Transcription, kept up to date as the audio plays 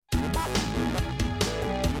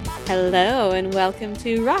Hello and welcome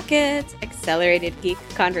to Rocket Accelerated Geek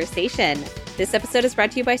Conversation. This episode is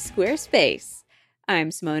brought to you by Squarespace. I'm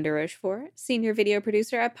Simone de Rochefort, senior video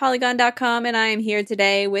producer at Polygon.com, and I am here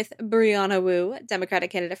today with Brianna Wu,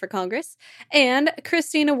 Democratic candidate for Congress, and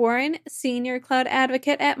Christina Warren, senior cloud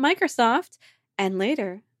advocate at Microsoft, and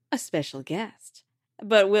later, a special guest.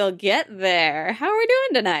 But we'll get there. How are we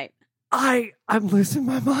doing tonight? I'm losing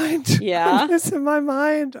my mind. Yeah? I'm losing my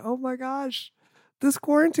mind. Oh my gosh. This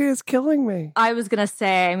quarantine is killing me. I was going to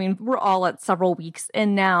say, we're all at several weeks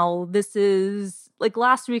in now. This is like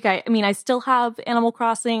last week. I still have Animal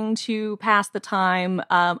Crossing to pass the time.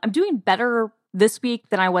 I'm doing better this week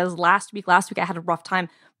than I was last week. Last week I had a rough time,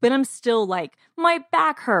 but I'm still like, my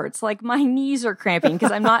back hurts. Like my knees are cramping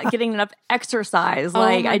because I'm not getting enough exercise.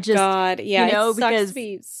 Like God. Yeah, it sucks because to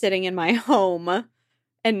be sitting in my home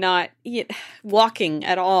and not walking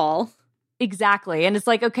at all. Exactly. And it's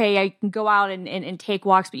like, okay, I can go out and take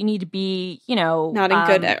walks, but you need to be, not in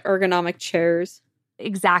good ergonomic chairs.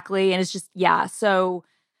 Exactly. And it's just, yeah. So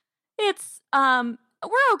it's, we're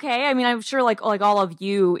okay. I'm sure like all of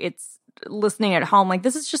you, it's listening at home. Like,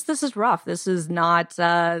 this is rough. This is not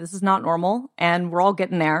normal, and we're all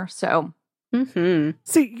getting there. So. Mm-hmm.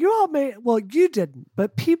 See, you didn't,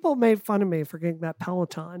 but people made fun of me for getting that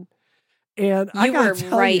Peloton. And you were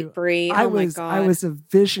right, Brie. Oh my God. I was a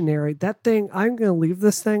visionary. That thing, I'm going to leave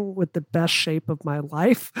this thing with the best shape of my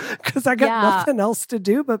life because I got nothing else to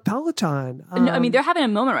do but Peloton. No, they're having a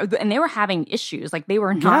moment, and they were having issues. Like they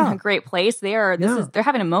were not in a great place. They're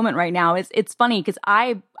having a moment right now. It's funny because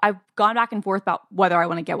I've gone back and forth about whether I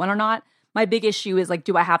want to get one or not. My big issue is like,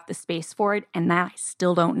 do I have the space for it? And that I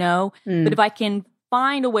still don't know. But if I can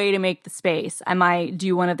find a way to make the space, I might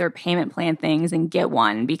do one of their payment plan things and get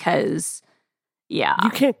one because, you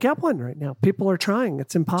can't get one right now. People are trying.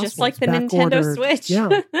 It's impossible. Just like the Nintendo Switch.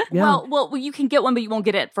 Yeah. Well, you can get one, but you won't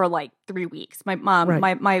get it for like 3 weeks. My mom,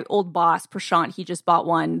 my old boss, Prashant, he just bought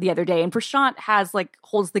one the other day, and Prashant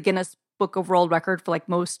holds the Guinness Book of World Record for like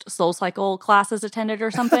most SoulCycle classes attended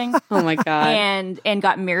or something. Oh my God. And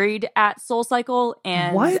got married at SoulCycle.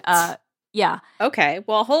 And what? Yeah. Okay.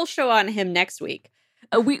 Well, a whole show on him next week.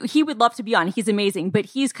 He would love to be on. He's amazing, but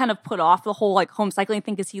he's kind of put off the whole like home cycling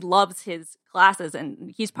thing because he loves his classes,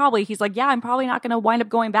 and he's like, I'm probably not going to wind up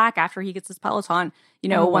going back after he gets his Peloton.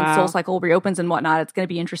 Once SoulCycle reopens and whatnot, it's going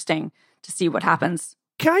to be interesting to see what happens.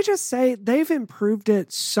 Can I just say they've improved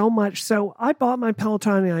it so much? So I bought my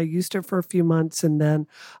Peloton and I used it for a few months, and then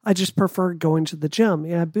I just preferred going to the gym.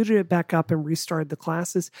 And I booted it back up and restarted the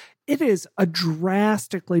classes. It is a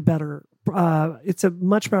drastically better. It's a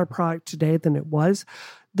much better product today than it was.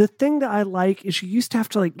 The thing that I like is you used to have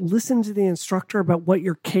to like listen to the instructor about what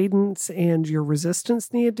your cadence and your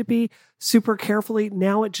resistance needed to be super carefully.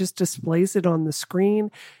 Now it just displays it on the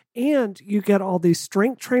screen. And you get all these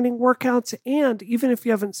strength training workouts. And even if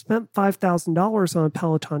you haven't spent $5,000 on a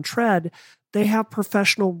Peloton tread, they have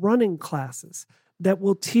professional running classes that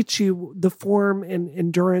will teach you the form and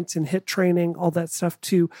endurance and HIIT training, all that stuff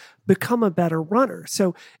to become a better runner.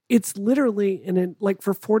 So it's literally,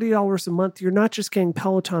 for $40 a month, you're not just getting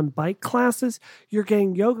Peloton bike classes, you're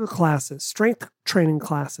getting yoga classes, strength training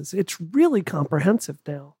classes. It's really comprehensive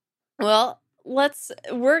now. Well,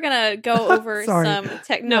 we're going to go over some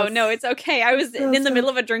tech. No, it's okay. I was in the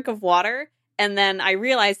middle of a drink of water, and then I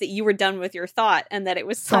realized that you were done with your thought and that it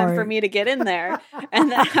was time for me to get in there.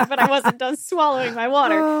 But I wasn't done swallowing my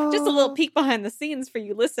water. Just a little peek behind the scenes for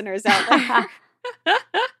you listeners out there.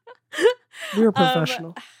 We're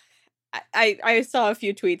professional. I saw a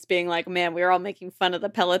few tweets being like, man, we were all making fun of the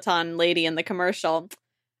Peloton lady in the commercial.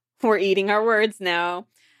 We're eating our words now.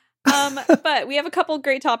 But we have a couple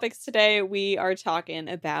great topics today. We are talking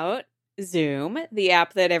about Zoom, the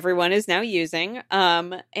app that everyone is now using.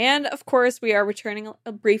 And of course, we are returning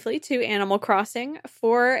briefly to Animal Crossing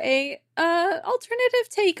for a alternative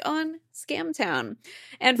take on Scamtown.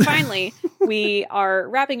 And finally, we are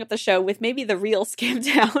wrapping up the show with maybe the real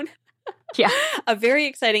Scamtown. Yeah. A very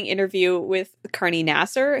exciting interview with Carney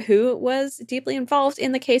Nasser, who was deeply involved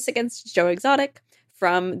in the case against Joe Exotic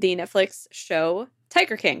from the Netflix show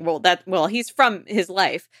Tiger King. Well, he's from his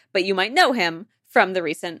life, but you might know him from the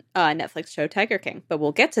recent Netflix show Tiger King. But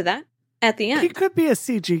we'll get to that at the end. He could be a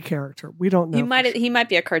CG character. We don't know. He might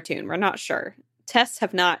be a cartoon. We're not sure. Tests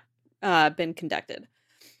have not been conducted.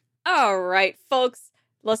 All right, folks,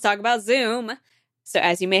 let's talk about Zoom. So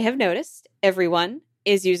as you may have noticed, everyone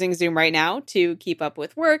is using Zoom right now to keep up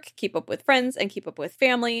with work, keep up with friends, and keep up with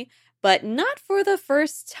family. But not for the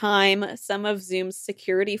first time, some of Zoom's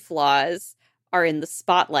security flaws are in the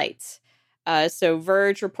spotlight. So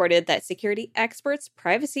Verge reported that security experts,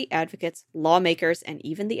 privacy advocates, lawmakers, and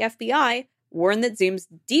even the FBI warned that Zoom's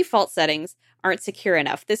default settings aren't secure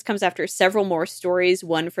enough. This comes after several more stories,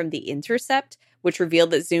 one from The Intercept, which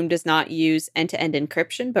revealed that Zoom does not use end-to-end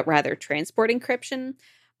encryption, but rather transport encryption,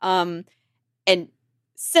 and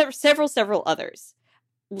several others.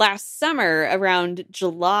 Last summer, around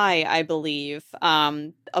July, I believe,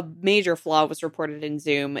 a major flaw was reported in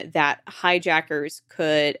Zoom that hackers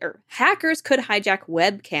could hijack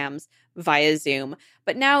webcams via Zoom.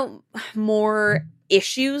 But now more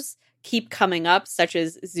issues keep coming up, such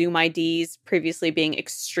as Zoom IDs previously being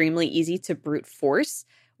extremely easy to brute force,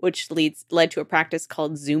 which led to a practice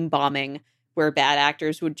called Zoom bombing, where bad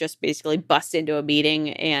actors would just basically bust into a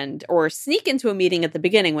meeting or sneak into a meeting at the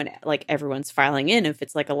beginning when like everyone's filing in, if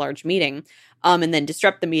it's like a large meeting, and then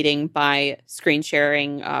disrupt the meeting by screen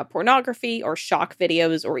sharing pornography or shock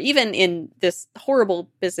videos, or even in this horrible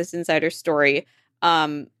Business Insider story,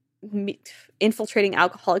 infiltrating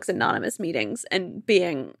Alcoholics Anonymous meetings and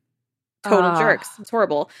being total jerks. It's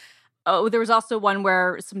horrible. Oh, there was also one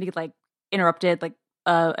where somebody like interrupted like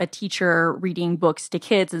a teacher reading books to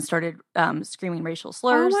kids and started screaming racial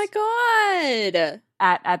slurs. Oh my God.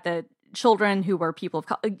 At the children who were people of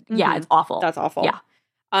color. Yeah, it's awful. That's awful. Yeah.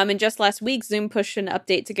 And just last week, Zoom pushed an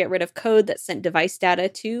update to get rid of code that sent device data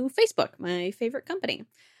to Facebook, my favorite company.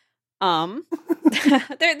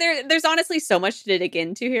 There's honestly so much to dig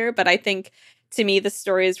into here, but I think to me the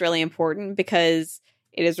story is really important because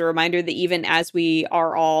it is a reminder that even as we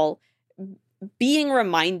are all being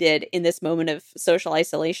reminded in this moment of social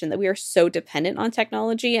isolation that we are so dependent on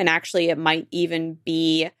technology, and actually it might even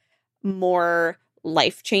be more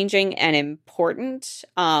life-changing and important,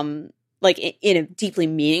 like in a deeply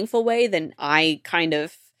meaningful way than I kind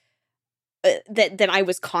of that I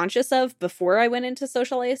was conscious of before I went into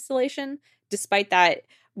social isolation. Despite that,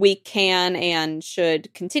 we can and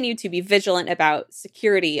should continue to be vigilant about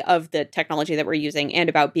security of the technology that we're using and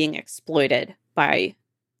about being exploited by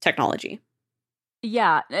technology.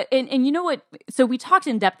 Yeah. And you know what? So we talked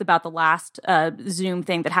in depth about the last Zoom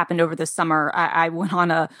thing that happened over the summer. I went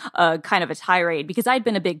on a kind of a tirade because I'd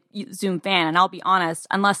been a big Zoom fan. And I'll be honest,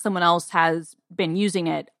 unless someone else has been using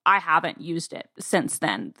it, I haven't used it since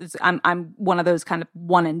then. I'm one of those kind of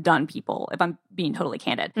one and done people, if I'm being totally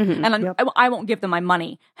candid. Mm-hmm. And I won't give them my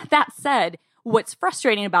money. That said, what's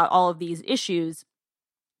frustrating about all of these issues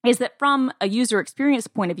is that from a user experience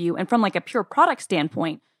point of view and from like a pure product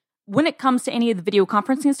standpoint, when it comes to any of the video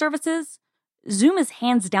conferencing services, Zoom is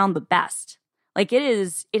hands down the best. Like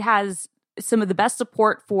it has some of the best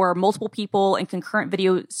support for multiple people and concurrent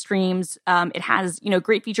video streams. It has,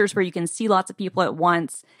 great features where you can see lots of people at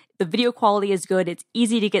once. The video quality is good. It's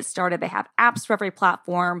easy to get started. They have apps for every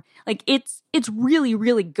platform. Like it's really,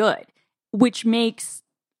 really good, which makes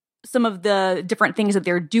some of the different things that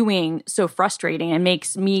they're doing so frustrating and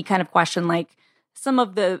makes me kind of question like some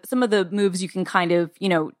of the moves you can kind of,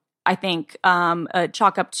 I think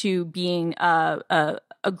chalk up to being a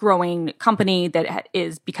growing company that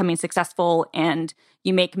is becoming successful, and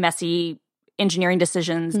you make messy engineering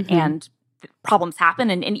decisions and problems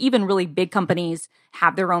happen. And even really big companies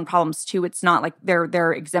have their own problems too. It's not like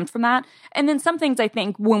they're exempt from that. And then some things I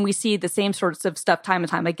think when we see the same sorts of stuff time and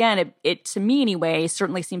time again, it to me anyway,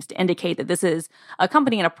 certainly seems to indicate that this is a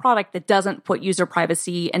company and a product that doesn't put user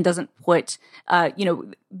privacy and doesn't put,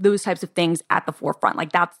 those types of things at the forefront.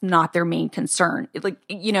 Like that's not their main concern.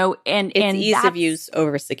 And it's ease of use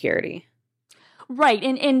over security. Right.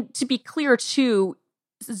 And to be clear too,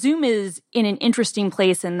 Zoom is in an interesting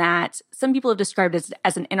place in that some people have described it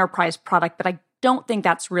as an enterprise product, but I don't think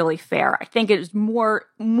that's really fair. I think it is more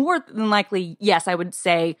than likely, yes, I would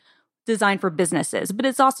say designed for businesses, but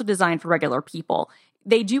it's also designed for regular people.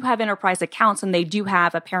 They do have enterprise accounts, and they do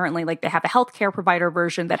have apparently they have a healthcare provider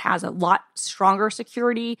version that has a lot stronger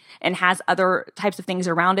security and has other types of things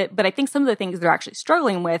around it. But I think some of the things they're actually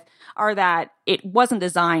struggling with are that it wasn't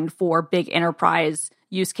designed for big enterprise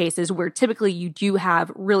use cases where typically you do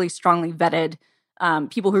have really strongly vetted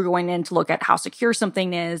people who are going in to look at how secure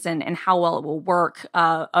something is and how well it will work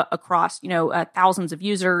across thousands of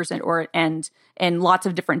users and lots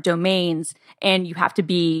of different domains, and you have to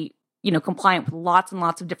be compliant with lots and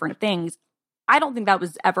lots of different things. I don't think that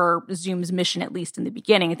was ever Zoom's mission, at least in the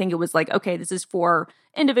beginning. I think it was like, okay, this is for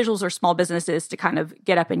individuals or small businesses to kind of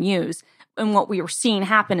get up and use. And what we were seeing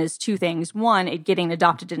happen is two things. One, it getting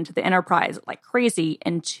adopted into the enterprise like crazy.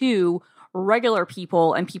 And two, regular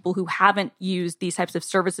people and people who haven't used these types of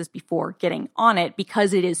services before getting on it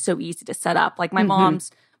because it is so easy to set up. Like my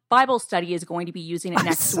mom's Bible study is going to be using it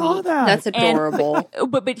next week. That's adorable.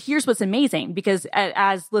 But here's what's amazing, because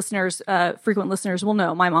as listeners, frequent listeners will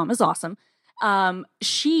know, my mom is awesome.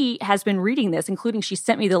 She has been reading this, including she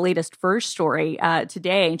sent me the latest Verge story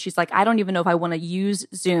today. And she's like, I don't even know if I want to use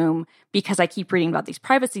Zoom because I keep reading about these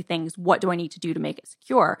privacy things. What do I need to do to make it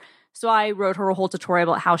secure? So I wrote her a whole tutorial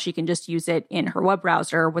about how she can just use it in her web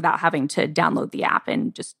browser without having to download the app,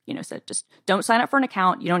 and just, said, just don't sign up for an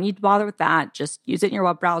account. You don't need to bother with that. Just use it in your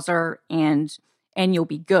web browser and you'll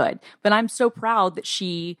be good. But I'm so proud that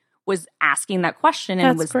she was asking that question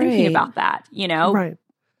and was thinking about that, Right.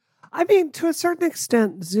 I mean, to a certain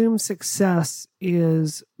extent, Zoom's success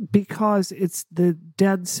is because it's the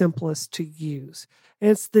dead simplest to use.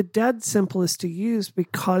 And it's the dead simplest to use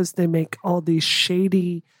because they make all these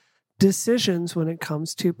shady decisions when it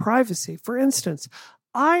comes to privacy. For instance,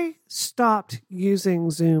 I stopped using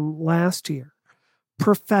Zoom last year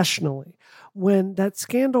professionally when that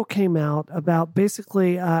scandal came out about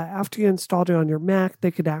basically after you installed it on your Mac, they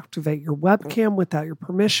could activate your webcam without your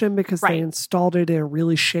permission because they installed it in a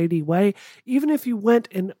really shady way. Even if you went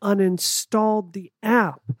and uninstalled the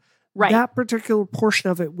app, that particular portion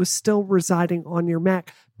of it was still residing on your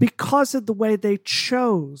Mac because of the way they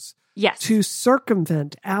chose to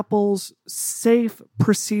circumvent Apple's safe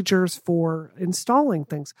procedures for installing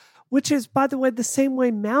things, which is, by the way, the same way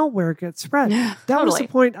malware gets spread. That was the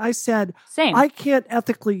point I said, I can't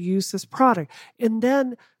ethically use this product. And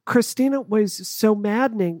then, Christina, was so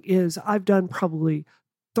maddening is I've done probably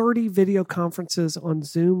 30 video conferences on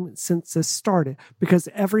Zoom since this started because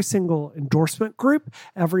every single endorsement group,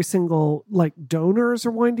 every single donors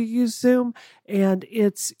are wanting to use Zoom, and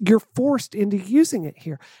you're forced into using it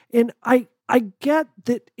here. And I get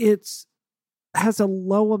that it's has a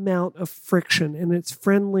low amount of friction and it's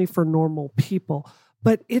friendly for normal people,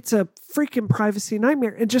 but it's a freaking privacy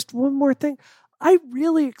nightmare. And just one more thing, I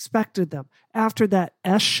really expected them after that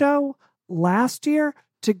S show last year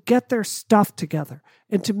to get their stuff together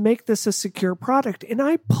and to make this a secure product. And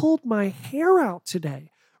I pulled my hair out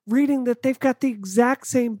today reading that they've got the exact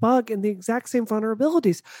same bug and the exact same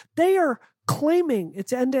vulnerabilities. They are claiming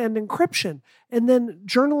it's end-to-end encryption. And then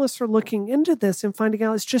journalists are looking into this and finding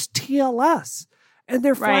out it's just TLS. And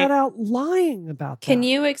they're flat out lying about that. Can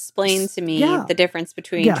you explain to me the difference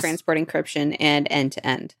between transport encryption and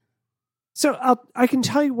end-to-end? So I can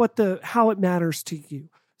tell you how it matters to you.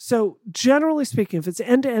 So generally speaking, if it's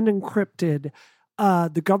end-to-end encrypted,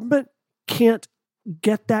 the government can't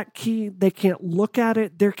get that key. They can't look at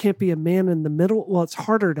it. There can't be a man in the middle. Well, it's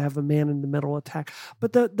harder to have a man in the middle attack.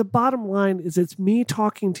 But the bottom line is it's me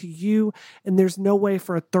talking to you, and there's no way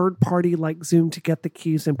for a third party like Zoom to get the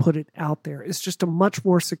keys and put it out there. It's just a much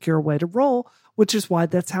more secure way to roll, which is why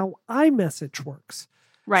that's how iMessage works.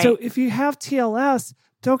 Right. So if you have TLS,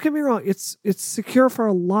 don't get me wrong, it's secure for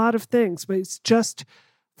a lot of things, but it's just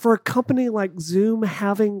for a company like Zoom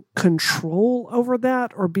having control over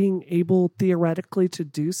that or being able theoretically to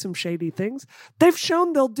do some shady things, they've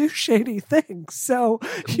shown they'll do shady things. So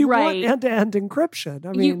you want end-to-end encryption.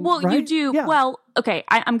 I mean, you do. Yeah. Well, okay.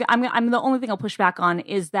 I'm the only thing I'll push back on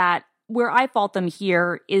is that where I fault them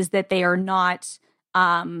here is that they are not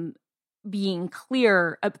being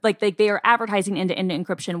clear, like they are advertising end-to-end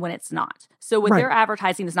encryption when it's not. So what they're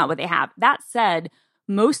advertising is not what they have. That said,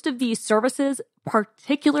 most of these services,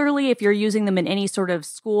 particularly if you're using them in any sort of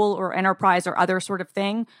school or enterprise or other sort of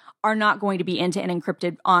thing, are not going to be end-to-end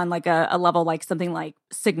encrypted on like a level like something like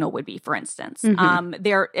Signal would be, for instance. In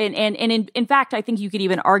fact, I think you could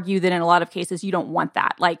even argue that in a lot of cases you don't want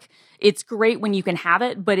that. Like, it's great when you can have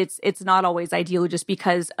it, but it's not always ideal just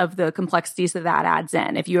because of the complexities that adds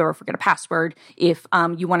in. If you ever forget a password, if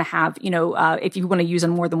you want to have, if you want to use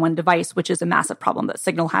on more than one device, which is a massive problem that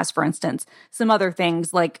Signal has, for instance, some other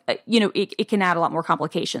things like, it can add a lot more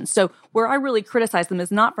complications. So where I really criticize them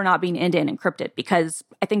is not for not being end-to-end encrypted, because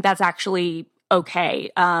I think that's actually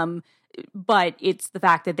okay. But it's the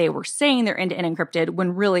fact that they were saying they're end-to-end encrypted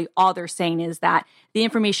when really all they're saying is that the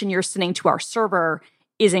information you're sending to our server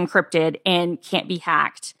is encrypted and can't be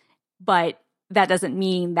hacked. But that doesn't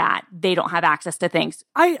mean that they don't have access to things.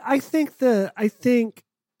 I think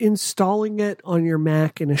installing it on your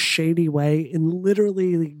Mac in a shady way, in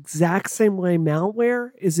literally the exact same way malware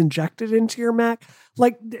is injected into your Mac.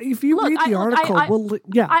 Like, if you read the article,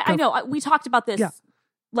 I know. We talked about this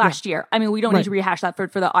last year. I mean, we don't need to rehash that for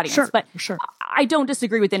the audience, but I don't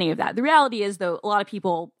disagree with any of that. The reality is, though, a lot of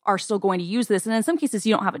people are still going to use this. And in some cases,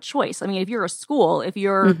 you don't have a choice. I mean, if you're a school, if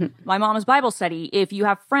you're my mom's Bible study, if you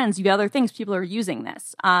have friends, you have other things, people are using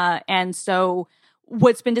this. And so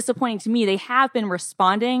what's been disappointing to me, they have been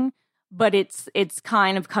responding, but it's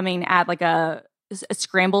kind of coming at like a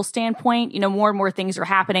scramble standpoint. More and more things are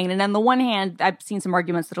happening. And on the one hand, I've seen some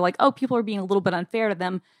arguments that are like, oh, people are being a little bit unfair to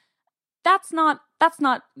them. that's not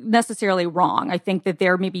necessarily wrong. I think that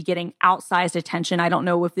they're maybe getting outsized attention. I don't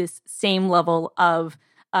know if this same level of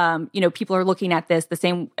people are looking at this the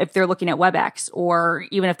same if they're looking at WebEx, or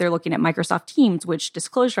even if they're looking at Microsoft Teams, which,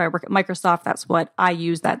 disclosure, I work at Microsoft. That's what I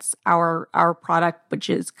use. That's our product, which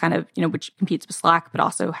is kind of, which competes with Slack, but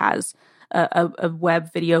also has a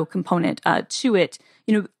web video component to it.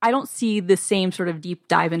 I don't see the same sort of deep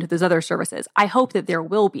dive into those other services. I hope that there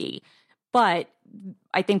will be, but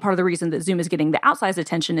I think part of the reason that Zoom is getting the outsized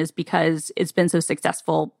attention is because it's been so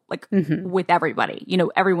successful, with everybody.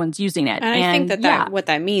 Everyone's using it. And I think that what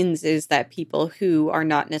that means is that people who are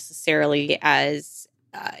not necessarily as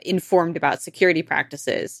informed about security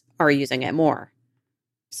practices are using it more.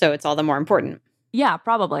 So it's all the more important. Yeah,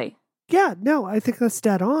 probably. Yeah, no, I think that's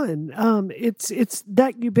dead on. It's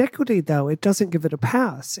that ubiquity, though. It doesn't give it a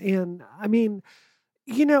pass. And I mean,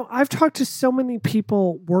 I've talked to so many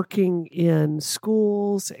people working in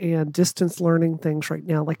schools and distance learning things right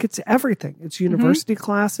now. Like, it's everything. It's university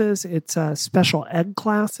classes. It's special ed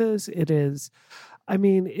classes. It is,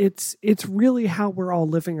 it's really how we're all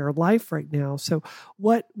living our life right now. So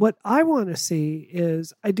what I want to see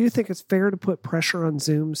is, I do think it's fair to put pressure on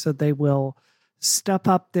Zoom so they will step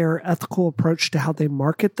up their ethical approach to how they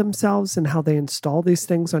market themselves and how they install these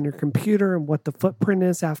things on your computer and what the footprint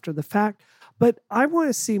is after the fact. But I want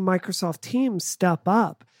to see Microsoft Teams step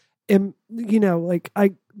up. And,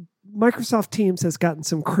 Microsoft Teams has gotten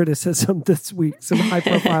some criticism this week, some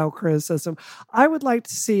high-profile criticism. I would like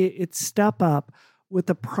to see it step up with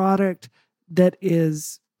a product that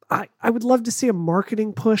is, I would love to see a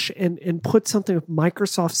marketing push and put something with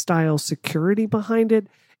Microsoft-style security behind it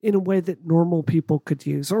in a way that normal people could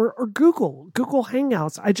use. Or Google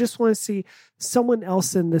Hangouts. I just want to see someone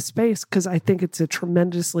else in this space, because I think it's a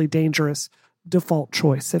tremendously dangerous default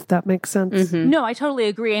choice, if that makes sense. Mm-hmm. No, I totally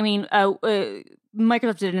agree. I mean,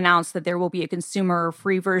 Microsoft did announce that there will be a consumer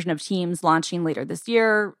free version of Teams launching later this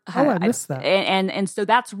year. Oh, I missed that. And so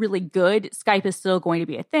that's really good. Skype is still going to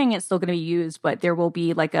be a thing. It's still going to be used, but there will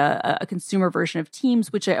be like a consumer version of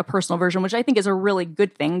Teams, which a personal version, which I think is a really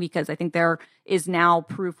good thing, because I think there is now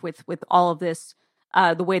proof with all of this,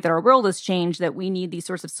 the way that our world has changed, that we need these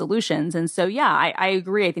sorts of solutions. And so, yeah, I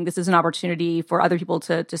agree. I think this is an opportunity for other people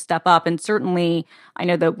to step up. And certainly, I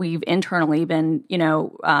know that we've internally been,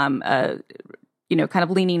 kind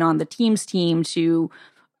of leaning on the Teams team to,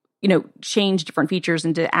 change different features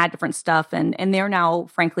and to add different stuff. And they're now,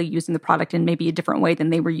 frankly, using the product in maybe a different way than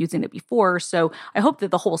they were using it before. So I hope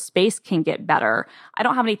that the whole space can get better. I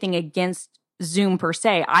don't have anything against Zoom per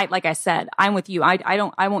se. Like I said, I'm with you.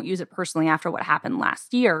 I won't use it personally after what happened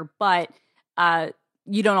last year, but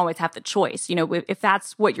you don't always have the choice. If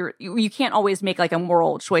that's what you can't always make like a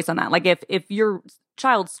moral choice on that. Like if your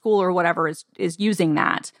child's school or whatever is using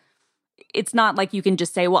that, it's not like you can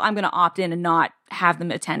just say, well, I'm going to opt in and not have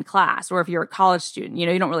them attend class. Or if you're a college student,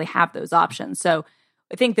 you don't really have those options. So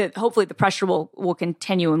I think that hopefully the pressure will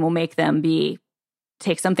continue and will make them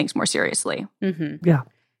take some things more seriously. Mm-hmm. Yeah.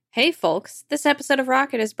 Hey, folks, this episode of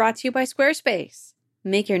Rocket is brought to you by Squarespace.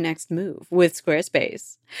 Make your next move with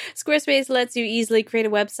Squarespace. Squarespace lets you easily create a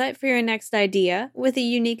website for your next idea with a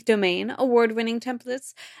unique domain, award-winning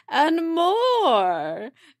templates, and more.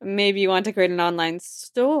 Maybe you want to create an online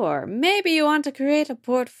store. Maybe you want to create a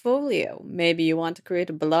portfolio. Maybe you want to create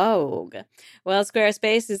a blog. Well,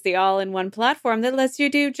 Squarespace is the all-in-one platform that lets you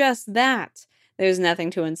do just that. There's nothing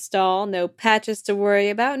to install, no patches to worry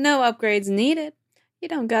about, no upgrades needed. You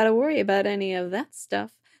don't gotta worry about any of that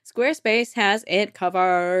stuff. Squarespace has it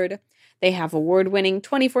covered. They have award-winning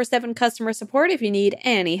 24/7 customer support if you need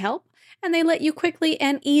any help, and they let you quickly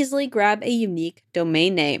and easily grab a unique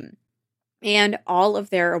domain name. And all of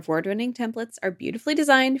their award-winning templates are beautifully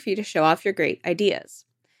designed for you to show off your great ideas.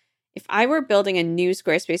 If I were building a new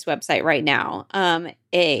Squarespace website right now,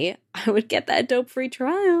 I would get that dope free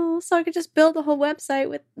trial so I could just build the whole website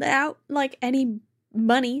without any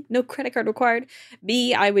money, no credit card required.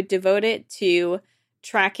 B, I would devote it to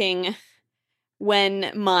tracking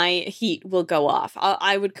when my heat will go off.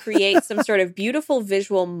 I would create some sort of beautiful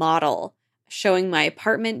visual model showing my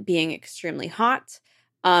apartment being extremely hot,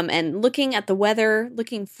 and looking at the weather,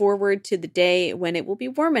 looking forward to the day when it will be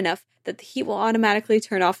warm enough that the heat will automatically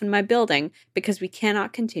turn off in my building, because we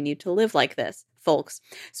cannot continue to live like this, folks.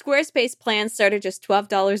 Squarespace plans start at just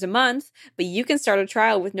 $12 a month, but you can start a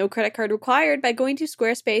trial with no credit card required by going to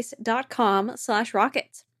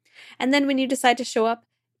squarespace.com/rocket. And then when you decide to show up,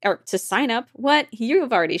 or to sign up,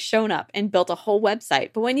 you've already shown up and built a whole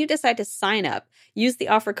website. But when you decide to sign up, use the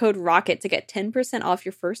offer code ROCKET to get 10% off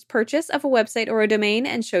your first purchase of a website or a domain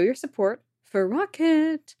and show your support for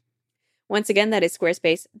Rocket. Once again, that is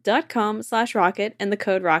squarespace.com/rocket and the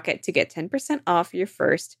code ROCKET to get 10% off your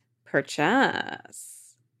first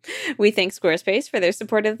purchase. We thank Squarespace for their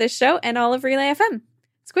support of this show and all of Relay FM.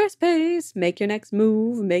 Squarespace, make your next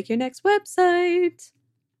move, make your next website.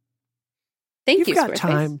 Thank you, You've got Squarespace.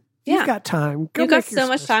 time. Yeah. You've got time. You've got so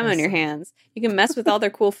much time on your hands. You can mess with all their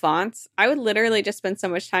cool fonts. I would literally just spend so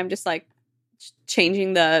much time just like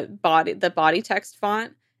changing the body text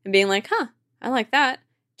font and being like, I like that.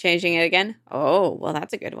 Changing it again. Oh, well,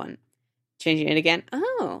 that's a good one. Changing it again.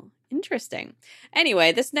 Oh, interesting.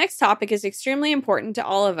 Anyway, this next topic is extremely important to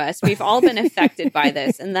all of us. We've all been affected by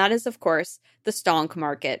this. And that is, of course, the stonk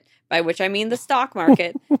market, by which I mean the stock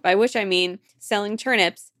market, by which I mean selling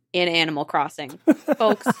turnips in Animal Crossing.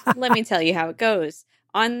 Folks, let me tell you how it goes.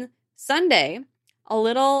 On Sunday, a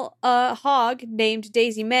little hog named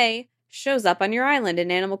Daisy May shows up on your island in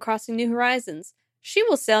Animal Crossing New Horizons. She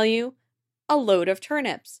will sell you a load of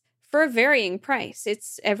turnips for a varying price.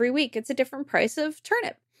 It's every week. It's a different price of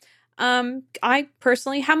turnip. I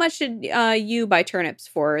personally, how much did you buy turnips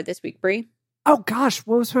for this week, Brie? Oh gosh,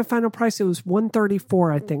 what was my final price? It was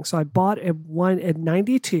 $134, I think. So I bought at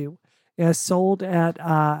 $92. And I sold at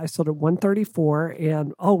 $134,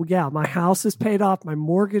 and oh yeah, my house is paid off, my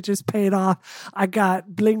mortgage is paid off. I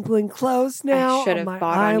got bling bling clothes now. I should have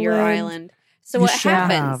bought on your island. So what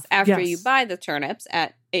happens after you buy the turnips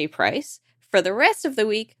at a price? For the rest of the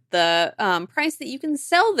week, the price that you can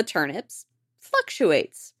sell the turnips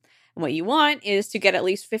fluctuates. And what you want is to get at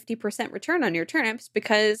least 50% return on your turnips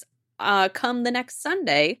because come the next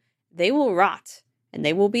Sunday, they will rot and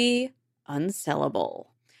they will be unsellable.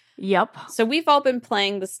 Yep. So we've all been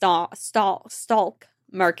playing the stonk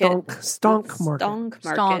market. Stonk market.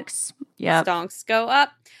 Stonks. Yeah. Stonks go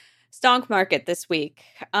up. Stonk market this week.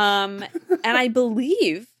 And I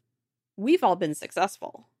believe we've all been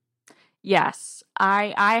successful. Yes.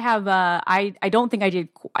 I have I don't think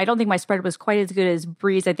my spread was quite as good as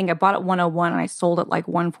Bree's. I think I bought at 101 and I sold at like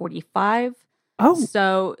 145. Oh.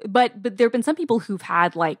 So but there have been some people who've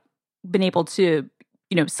had like been able to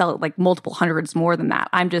sell it like multiple hundreds more than that.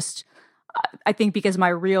 I think because my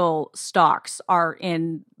real stocks are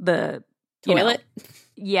in the toilet.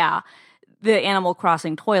 The Animal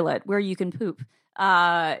Crossing toilet where you can poop.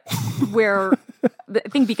 Where I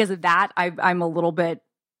think because of that, I'm a little bit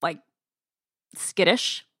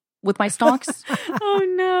skittish with my stocks. Oh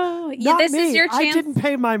no! Not this me. Is your chance. I didn't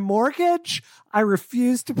pay my mortgage. I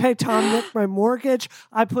refused to pay Tom Nook my mortgage.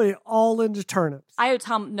 I put it all into turnips. I owe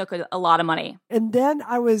Tom Nook a lot of money. And then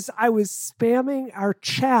I was spamming our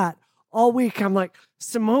chat all week. I'm like,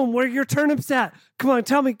 Simone, where are your turnips at? Come on,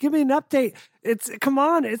 tell me, give me an update. Come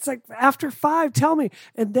on, it's like after 5, tell me.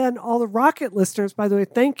 And then all the Rocket listeners, by the way,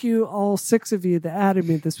 thank you, all 6 of you that added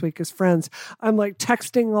me this week as friends. I'm like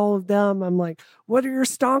texting all of them. I'm like, what are your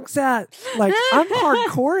stonks at? Like, I'm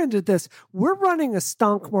hardcore into this. We're running a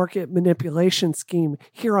stonk market manipulation scheme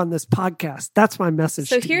here on this podcast. That's my message.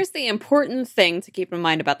 So here's the important thing to keep in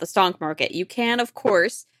mind about the stonk market. You can, of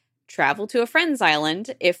course, travel to a friend's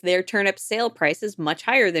island if their turnip sale price is much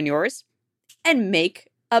higher than yours and make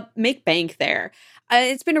bank there.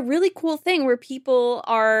 It's been a really cool thing where people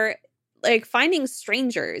are like finding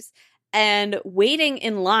strangers and waiting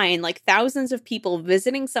in line, like thousands of people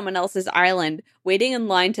visiting someone else's island, waiting in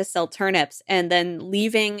line to sell turnips and then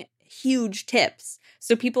leaving huge tips.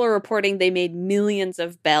 So people are reporting they made millions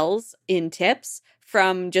of bells in tips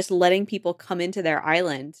from just letting people come into their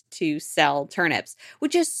island to sell turnips,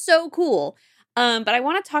 which is so cool. But I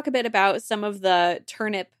want to talk a bit about some of the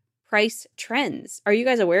turnip price trends. Are you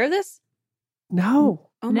guys aware of this? No.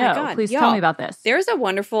 Oh my God. Please tell me about this. There's a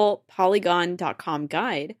wonderful Polygon.com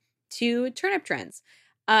guide to turnip trends.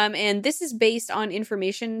 And this is based on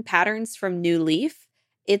information patterns from New Leaf.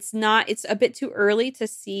 It's a bit too early to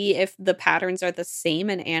see if the patterns are the same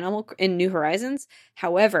in New Horizons.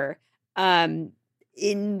 However,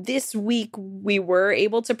 in this week, we were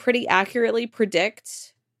able to pretty accurately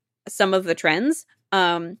predict some of the trends.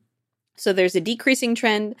 So there's a decreasing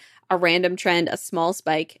trend, a random trend, a small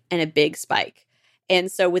spike, and a big spike. And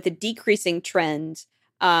so with a decreasing trend,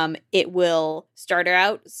 it will start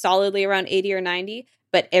out solidly around 80 or 90,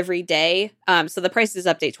 but every day, so the prices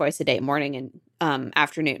update twice a day, morning and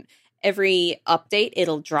afternoon. Every update,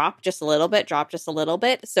 it'll drop just a little bit.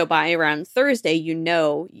 So by around Thursday,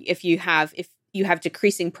 if you have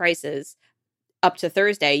decreasing prices up to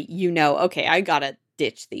Thursday, okay, I gotta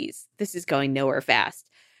ditch these. This is going nowhere fast.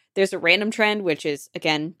 There's a random trend, which is,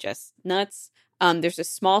 again, just nuts. There's a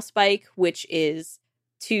small spike, which is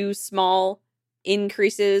 2 small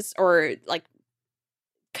increases or like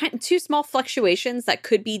 2 small fluctuations that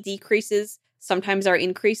could be decreases sometimes are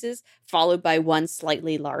increases, followed by one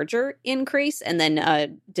slightly larger increase, and then a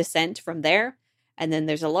descent from there. And then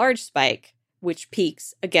there's a large spike, which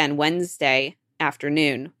peaks again Wednesday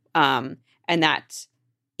afternoon. And that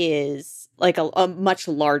is like a much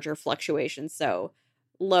larger fluctuation. So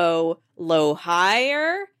low,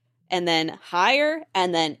 higher, and then higher,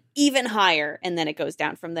 and then even higher, and then it goes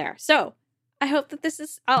down from there. So I hope that this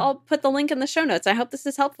is, I'll put the link in the show notes. I hope this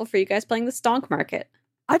is helpful for you guys playing the stonk market.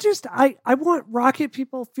 I want Rocket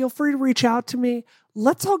people, feel free to reach out to me.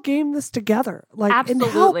 Let's all game this together. Like,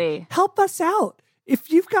 absolutely. And help us out. If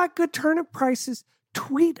you've got good turnip prices,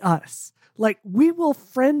 tweet us. Like, we will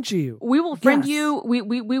friend you. We will friend you. We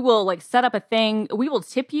will like set up a thing. We will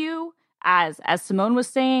tip you. As Simone was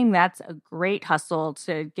saying, that's a great hustle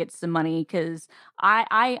to get some money, because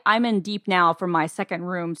I'm in deep now from my second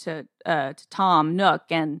room to Tom Nook,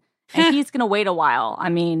 and he's gonna wait a while. I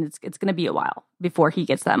mean, it's gonna be a while before he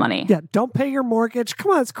gets that money. Yeah, don't pay your mortgage.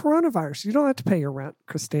 Come on, it's coronavirus. You don't have to pay your rent,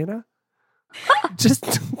 Christina. just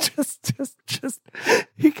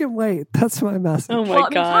he can wait. That's my message. Oh my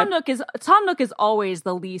God. I mean, Tom Nook is always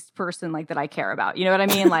the least person like that I care about. You know what I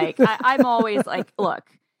mean? Like I'm always like, look.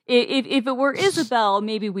 If it were Isabel,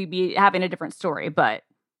 maybe we'd be having a different story, but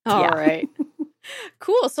all right.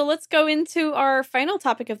 Cool. So let's go into our final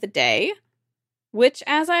topic of the day, which,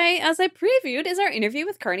 as I previewed, is our interview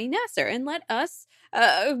with Carney Nasser. And let us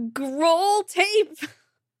roll tape.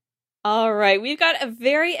 All right. We've got a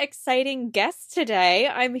very exciting guest today.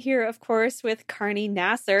 I'm here, of course, with Carney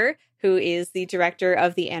Nasser, who is the director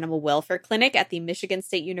of the Animal Welfare Clinic at the Michigan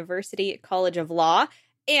State University College of Law,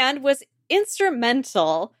 and was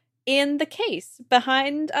instrumental in the case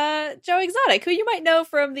behind Joe Exotic, who you might know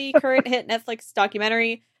from the current hit Netflix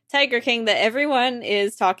documentary Tiger King that everyone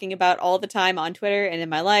is talking about all the time on Twitter and in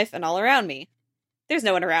my life and all around me. There's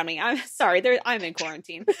no one around me. I'm sorry. I'm in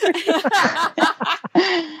quarantine.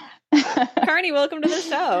 Carney, welcome to the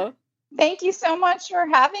show. Thank you so much for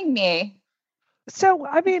having me. So,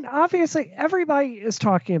 I mean, obviously everybody is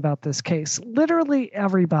talking about this case, literally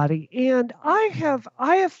everybody. And I have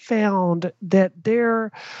found that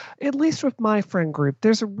there, at least with my friend group,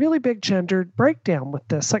 there's a really big gendered breakdown with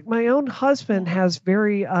this. Like, my own husband has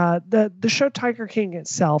the show Tiger King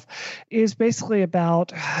itself is basically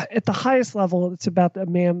about, at the highest level, it's about a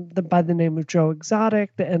man by the name of Joe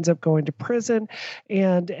Exotic that ends up going to prison,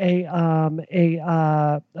 and a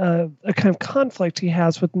kind of conflict he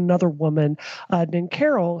has with another woman named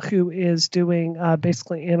Carol, who is doing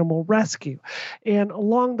basically animal rescue. And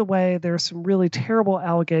along the way, there's some really terrible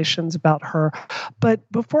allegations about her. But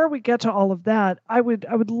before we get to all of that, I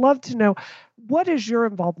would love to know, what is your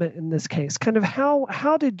involvement in this case? Kind of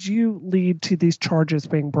how did you lead to these charges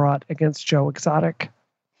being brought against Joe Exotic?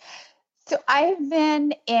 So I've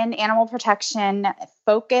been in animal protection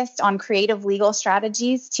focused on creative legal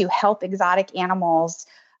strategies to help exotic animals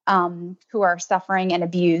who are suffering and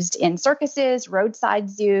abused in circuses, roadside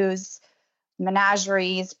zoos,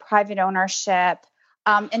 menageries, private ownership.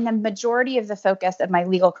 And the majority of the focus of my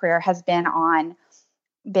legal career has been on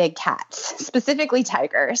big cats, specifically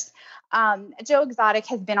tigers. Joe Exotic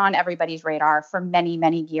has been on everybody's radar for many,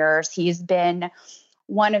 many years. He's been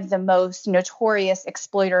one of the most notorious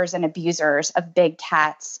exploiters and abusers of big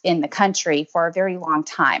cats in the country for a very long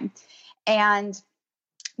time. And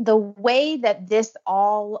the way that this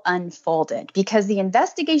all unfolded, because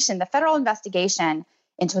the federal investigation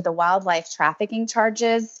into the wildlife trafficking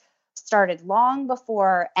charges started long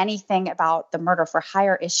before anything about the murder for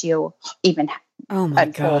hire issue even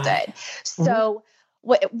unfolded. God. So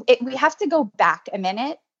we have to go back a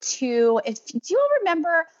minute do you all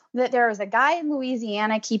remember that there was a guy in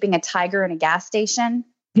Louisiana keeping a tiger in a gas station?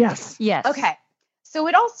 Yes. Okay. So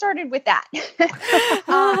it all started with that.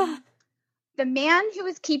 The man who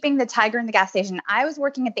was keeping the tiger in the gas station, I was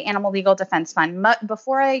working at the Animal Legal Defense Fund.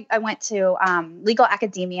 Before I went to legal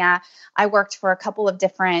academia, I worked for a couple of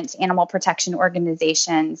different animal protection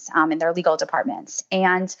organizations in their legal departments.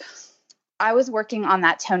 And I was working on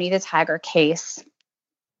that Tony the Tiger case.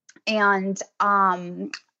 And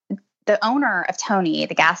the owner of Tony,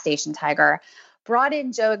 the gas station tiger, brought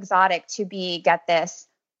in Joe Exotic to be, get this,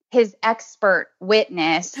 his expert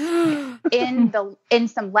witness in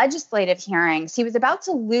some legislative hearings. He was about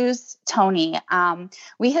to lose Tony.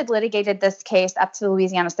 We had litigated this case up to the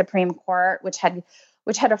Louisiana Supreme Court, which had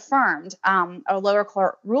affirmed a lower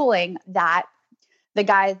court ruling that the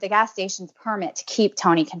gas station's permit to keep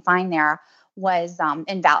Tony confined there was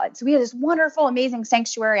invalid. So we had this wonderful, amazing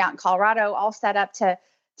sanctuary out in Colorado, all set up to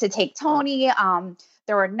take Tony.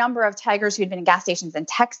 There were a number of tigers who had been in gas stations in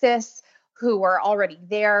Texas who were already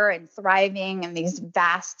there and thriving in these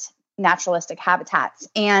vast naturalistic habitats.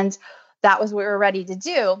 And that was what we were ready to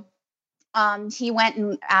do, he went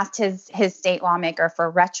and asked his state lawmaker for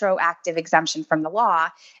retroactive exemption from the law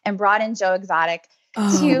and brought in Joe Exotic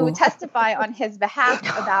to testify on his behalf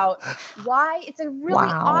about why it's a really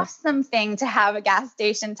awesome thing to have a gas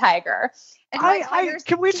station tiger. And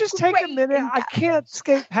can we just take a minute? I can't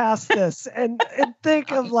skate past this and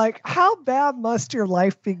think of like, how bad must your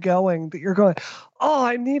life be going that you're going, oh,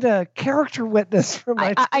 I need a character witness for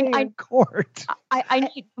my day in court. I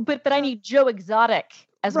need Joe Exotic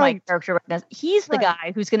as my character witness. He's the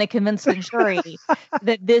guy who's going to convince the jury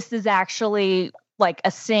that this is actually like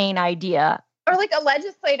a sane idea. Or like a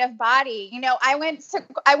legislative body. I went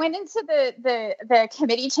into the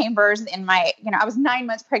committee chambers in my, I was 9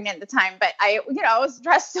 months pregnant at the time, but I was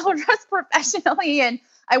still dressed professionally. And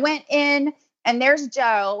I went in and there's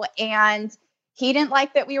Joe, and he didn't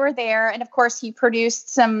like that we were there. And of course he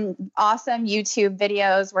produced some awesome YouTube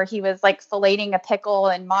videos where he was like filleting a pickle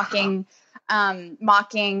and mocking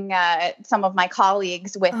some of my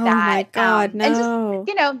colleagues with that. Oh my God, no. And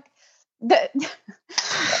just,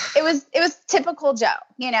 it was typical Joe,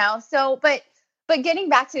 so, but getting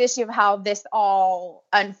back to the issue of how this all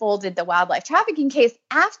unfolded, the wildlife trafficking case,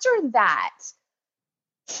 after that,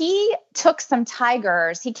 he took some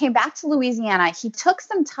tigers. He came back to Louisiana. He took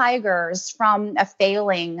some tigers from a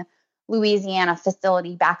failing Louisiana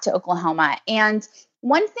facility back to Oklahoma. And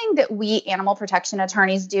one thing that we animal protection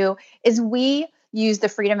attorneys do is we use the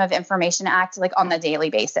Freedom of Information Act like on the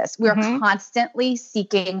daily basis. We're constantly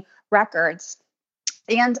seeking records.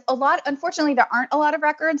 And unfortunately, there aren't a lot of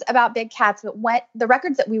records about big cats, but the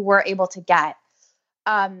records that we were able to get,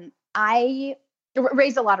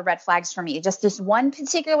 raised a lot of red flags for me. Just this one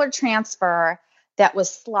particular transfer that was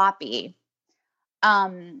sloppy,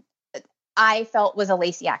 I felt was a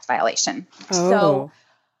Lacey Act violation. So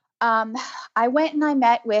I went and I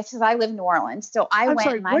met with, because I live in New Orleans. So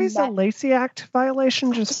what is a Lacey Act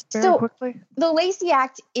violation? Just very quickly. The Lacey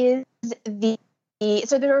Act is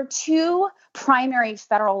so there are two primary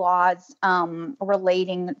federal laws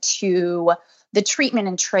relating to the treatment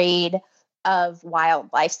and trade of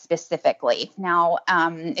wildlife specifically. Now,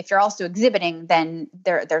 if you're also exhibiting, then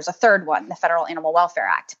there's a third one, the Federal Animal Welfare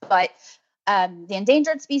Act. But the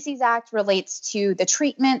Endangered Species Act relates to the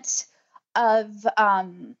treatment of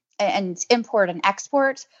and import and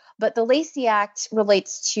export. But the Lacey Act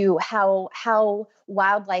relates to how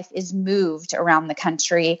wildlife is moved around the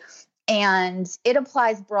country. And it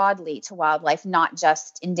applies broadly to wildlife, not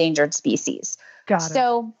just endangered species. Got it.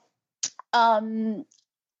 So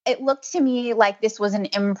it looked to me like this was an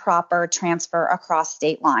improper transfer across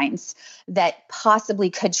state lines that possibly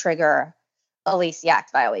could trigger a Lacey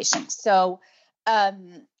Act violation. So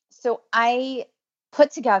I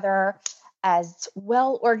put together as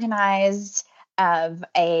well organized of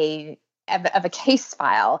a case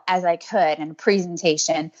file as I could and a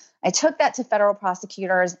presentation. I took that to federal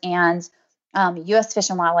prosecutors and U.S.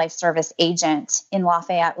 Fish and Wildlife Service agent in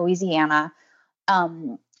Lafayette, Louisiana,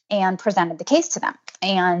 and presented the case to them.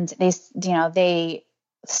 And they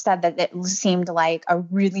said that it seemed like a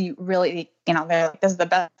really, really, this is the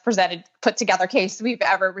best put together case we've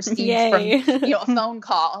ever received from a phone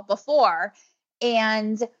call before.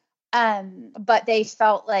 And but they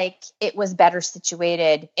felt like it was better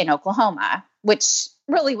situated in Oklahoma, which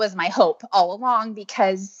really was my hope all along,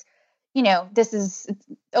 because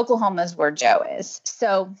Oklahoma's where Joe is.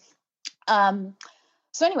 So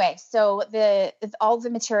anyway, all the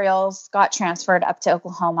materials got transferred up to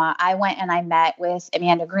Oklahoma. I went and I met with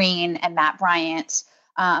Amanda Green and Matt Bryant.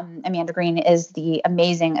 Amanda Green is the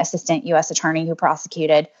amazing assistant U.S. attorney who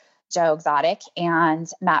prosecuted Joe Exotic, and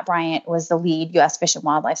Matt Bryant was the lead U.S. Fish and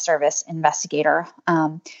Wildlife Service investigator.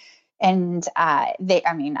 I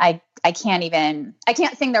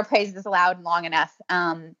can't sing their praises loud and long enough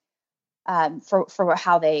for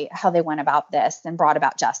how they went about this and brought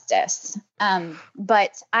about justice.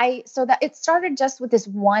 But it started just with this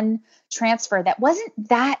one transfer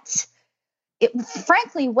that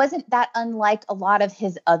frankly wasn't that unlike a lot of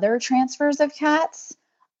his other transfers of cats.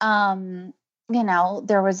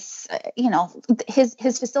 There was,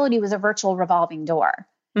 his facility was a virtual revolving door.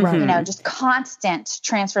 Right. Just constant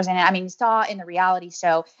transfers in it. I mean, you saw in the reality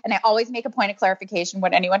show, and I always make a point of clarification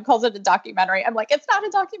when anyone calls it a documentary. I'm like, it's not a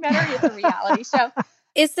documentary, it's a reality show.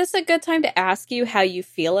 Is this a good time to ask you how you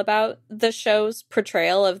feel about the show's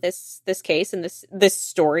portrayal of this case and this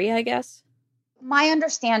story, I guess? My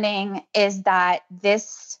understanding is that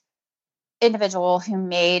this individual who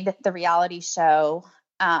made the reality show,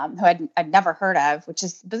 who I'd never heard of, which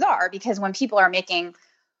is bizarre, because when people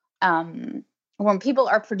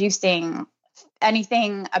are producing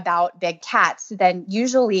anything about big cats, then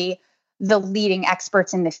usually the leading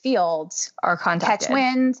experts in the field are contacted. Catch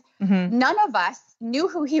Wind. Mm-hmm. None of us knew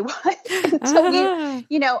who he was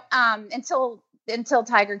until until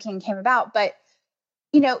Tiger King came about. But,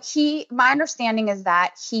 my understanding is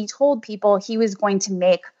that he told people he was going to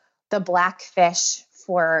make the blackfish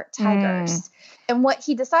for tigers. And what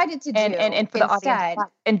he decided to do, and for the audience,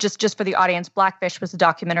 and just for the audience, Blackfish was a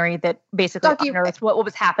documentary that basically unearthed what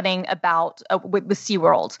was happening about with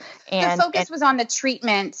SeaWorld. And the focus was on the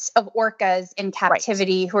treatment of orcas in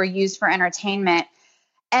captivity who are used for entertainment.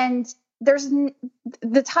 And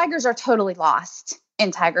the tigers are totally lost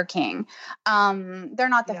in Tiger King. They're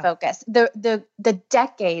not the focus. The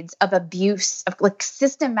decades of abuse, of like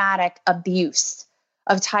systematic abuse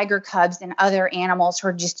of tiger cubs and other animals who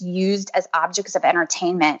are just used as objects of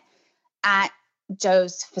entertainment at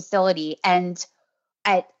Joe's facility and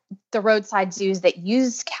at the roadside zoos that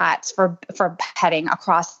use cats for petting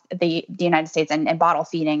across the United States and bottle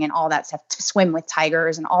feeding and all that stuff, to swim with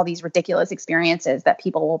tigers and all these ridiculous experiences that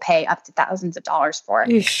people will pay up to thousands of dollars for.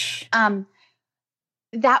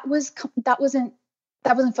 That wasn't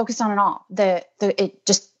focused on at all.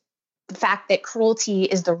 The fact that cruelty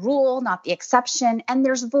is the rule, not the exception. And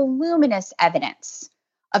there's voluminous evidence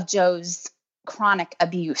of Joe's chronic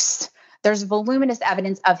abuse. There's voluminous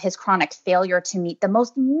evidence of his chronic failure to meet the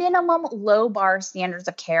most minimum low bar standards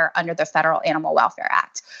of care under the Federal Animal Welfare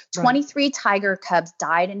Act. Right. 23 tiger cubs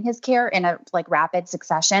died in his care in a rapid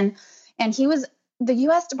succession. And the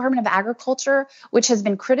U.S. Department of Agriculture, which has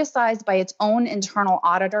been criticized by its own internal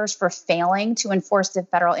auditors for failing to enforce the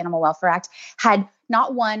Federal Animal Welfare Act, had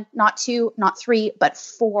not one, not two, not three, but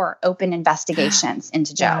 4 open investigations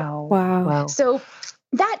into Joe. Wow. So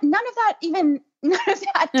none of that came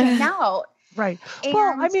out. Right. And,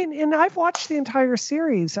 well, I mean, and I've watched the entire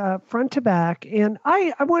series front to back, and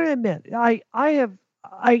I want to admit, I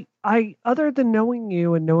other than knowing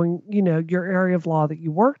you and knowing, your area of law that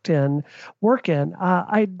you work in,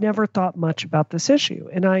 I'd never thought much about this issue.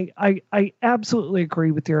 And I absolutely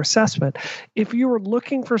agree with your assessment. If you were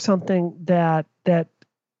looking for something that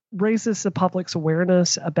raises the public's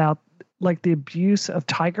awareness about like the abuse of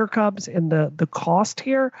tiger cubs and the cost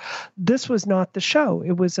here, this was not the show.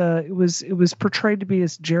 It was portrayed to be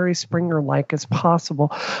as Jerry Springer like as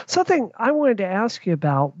possible. Something I wanted to ask you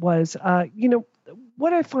about was,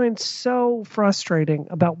 what I find so frustrating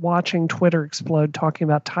about watching Twitter explode talking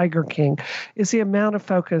about Tiger King is the amount of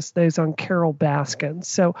focus that is on Carol Baskins.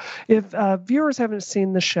 So if viewers haven't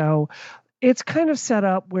seen the show, it's kind of set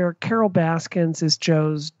up where Carol Baskins is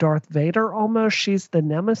Joe's Darth Vader almost. She's the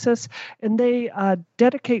nemesis. And they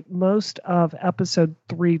dedicate most of episode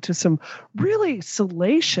 3 to some really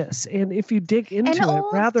salacious, and if you dig into it,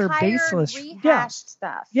 rather baseless.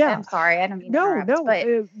 Stuff. Yeah. I'm sorry, I don't mean to interrupt, but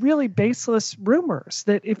really baseless rumors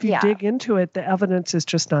that if you dig into it, the evidence is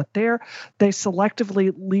just not there. They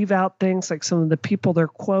selectively leave out things like some of the people they're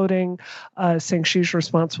quoting, saying she's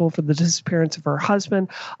responsible for the disappearance of her husband,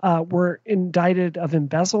 were indicted of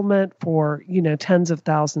embezzlement for, tens of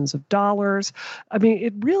thousands of dollars. I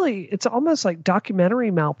mean, it's almost like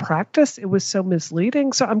documentary malpractice. It was so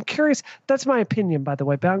misleading. So I'm curious, that's my opinion, by the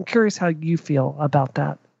way, but I'm curious how you feel about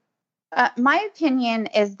that. My opinion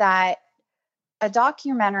is that a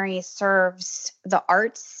documentary serves the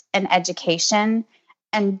arts and education,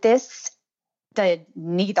 and this did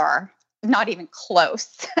neither, not even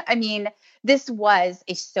close. I mean, this was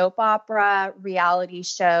a soap opera reality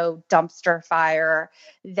show dumpster fire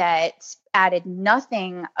that added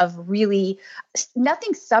nothing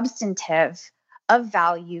substantive of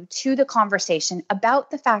value to the conversation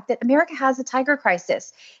about the fact that America has a tiger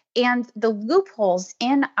crisis, and the loopholes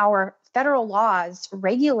in our federal laws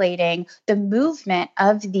regulating the movement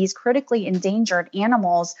of these critically endangered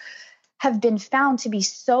animals have been found to be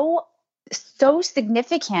so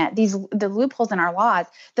significant, the loopholes in our laws,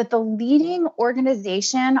 that the leading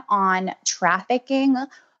organization on trafficking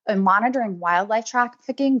and monitoring wildlife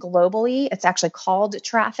trafficking globally, it's actually called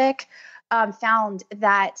Traffic, found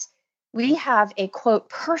that we have a, quote,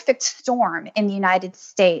 perfect storm in the United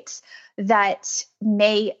States that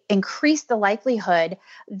may increase the likelihood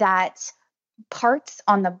that parts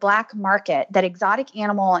on the black market, that exotic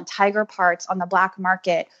animal and tiger parts on the black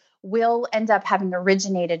market will end up having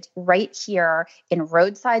originated right here in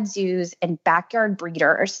roadside zoos and backyard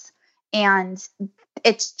breeders. And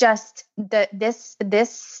it's just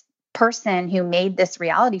this person who made this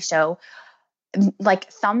reality show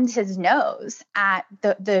thumbed his nose at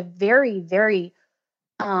the very, very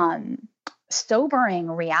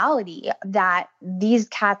sobering reality that these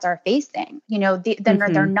cats are facing.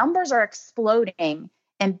 Their numbers are exploding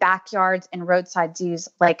in backyards and roadside zoos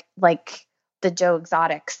like the Joe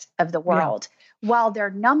Exotics of the world, while their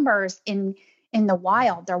numbers in the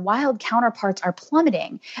wild, their wild counterparts are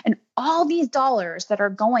plummeting. And all these dollars that are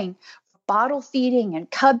going bottle feeding and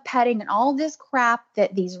cub petting and all this crap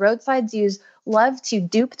that these roadside zoos love to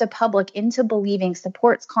dupe the public into believing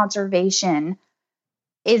supports conservation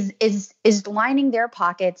is lining their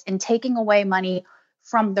pockets and taking away money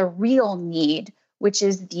from the real need, which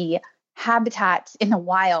is the habitats in the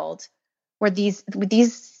wild where these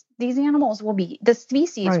animals will be, the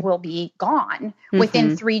species will be gone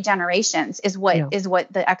within 3 generations is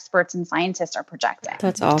what the experts and scientists are projecting.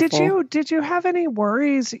 That's awful. Did you have any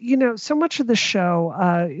worries? So much of the show,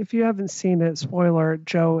 if you haven't seen it, spoiler,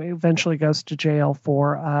 Joe eventually goes to jail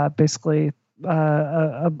for basically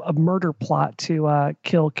a murder plot to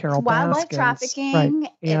kill Carol Wildlife Baskins. Trafficking.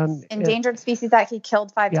 And Endangered Species Act. He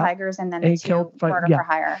killed 5 tigers and then murder for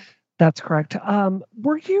hire. That's correct.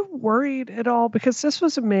 Were you worried at all? Because this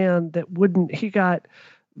was a man that he got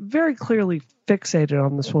very clearly fixated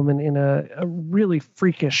on this woman in a really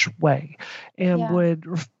freakish way and would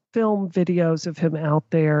film videos of him out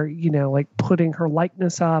there, like putting her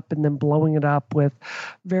likeness up and then blowing it up with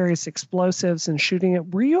various explosives and shooting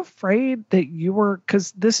it. Were you afraid that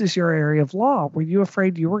because this is your area of law, were you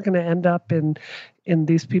afraid you were going to end up in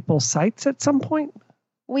these people's sights at some point?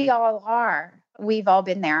 We all are. We've all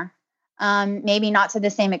been there. Maybe not to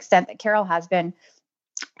the same extent that Carol has been.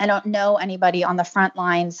 I don't know anybody on the front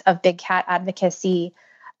lines of big cat advocacy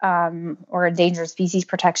or endangered species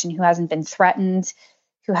protection who hasn't been threatened,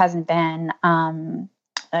 who hasn't been,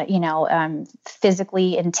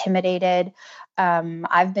 physically intimidated.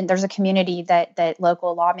 There's a community that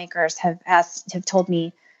local lawmakers have told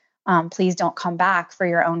me, please don't come back for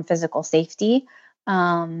your own physical safety,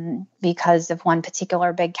 because of one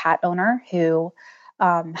particular big cat owner who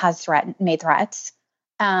has made threats.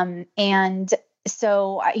 And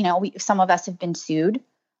so, some of us have been sued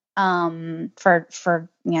for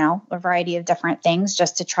a variety of different things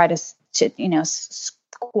just to try to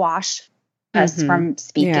squash us from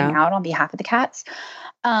speaking out on behalf of the cats.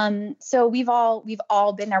 So we've all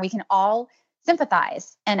been there. We can all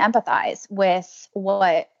sympathize and empathize with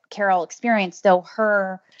what Carol experienced, though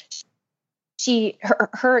her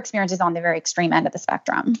experience is on the very extreme end of the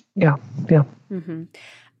spectrum. Yeah. Mm-hmm.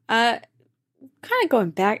 Kind of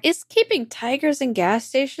going back, is keeping tigers in gas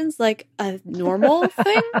stations like a normal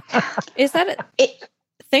thing? Is that a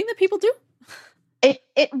thing that people do?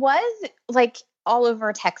 It was like all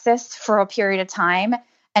over Texas for a period of time.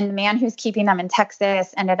 And the man who's keeping them in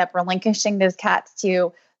Texas ended up relinquishing those cats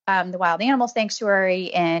to the Wild Animal Sanctuary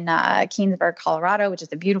in Keensburg, Colorado, which is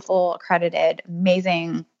a beautiful, accredited,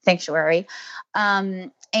 amazing sanctuary.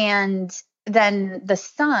 And then the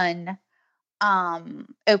son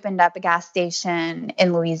opened up a gas station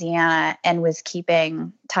in Louisiana and was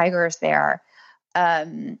keeping tigers there.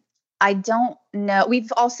 I don't know.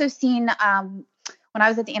 We've also seen, when I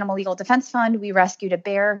was at the Animal Legal Defense Fund, we rescued a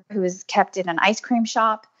bear who was kept in an ice cream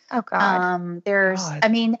shop. Oh God.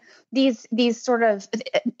 These sort of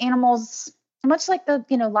animals, much like the,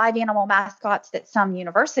 live animal mascots that some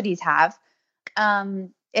universities have,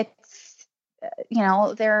 it's,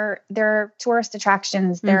 they're tourist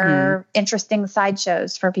attractions. They're interesting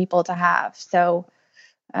sideshows for people to have. So,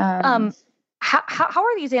 how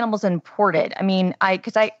are these animals imported? I mean, I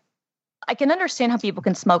can understand how people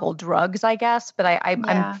can smuggle drugs, I guess, but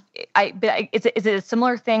is it a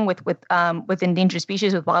similar thing with endangered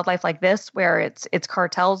species, with wildlife like this, where it's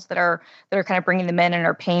cartels that are kind of bringing them in and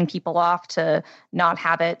are paying people off to not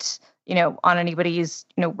have it, on anybody's,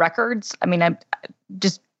 records? I mean, I'm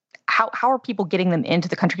just, how are people getting them into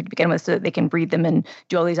the country to begin with so that they can breed them and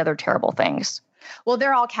do all these other terrible things? Well,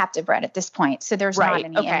 they're all captive bred at this point, so there's not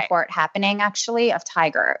any import happening actually of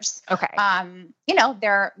tigers. Okay.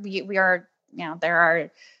 There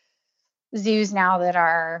are zoos now that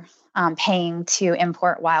are paying to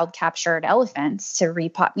import wild captured elephants to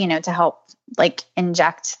to help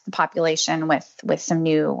inject the population with some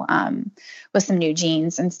new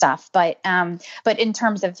genes and stuff. But in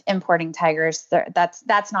terms of importing tigers,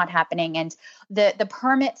 that's not happening. And the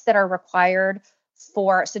permits that are required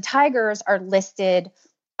so tigers are listed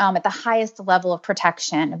at the highest level of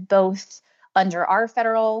protection, both under our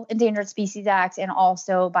Federal Endangered Species Act and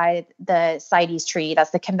also by the CITES Treaty.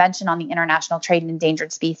 That's the Convention on the International Trade in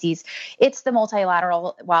Endangered Species. It's the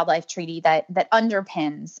multilateral wildlife treaty that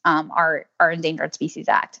underpins our Endangered Species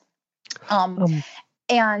Act.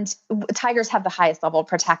 And tigers have the highest level of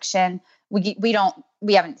protection. We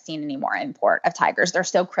haven't seen any more import of tigers. They're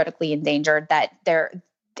so critically endangered that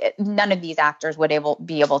none of these actors would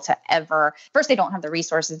be able to ever. First, they don't have the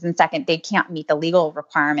resources, and second, they can't meet the legal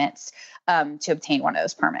requirements to obtain one of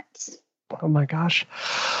those permits. Oh my gosh.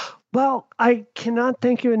 Well, I cannot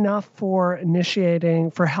thank you enough for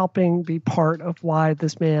for helping be part of why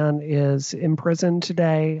this man is in prison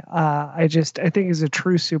today. I think he's a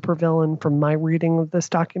true supervillain from my reading of this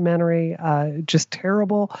documentary. Just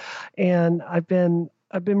terrible, and I've been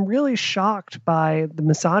really shocked by the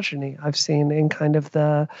misogyny I've seen in kind of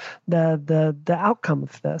the outcome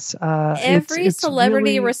of this. Every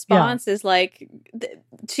celebrity really, response is like,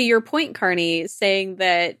 to your point, Carney, saying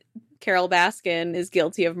that Carol Baskin is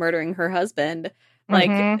guilty of murdering her husband.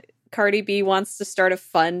 Like, Cardi B wants to start a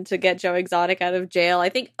fund to get Joe Exotic out of jail. I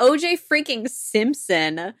think OJ freaking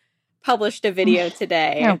Simpson published a video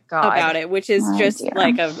today about it, which is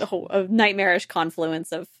like a nightmarish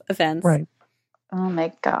confluence of events. Right. Oh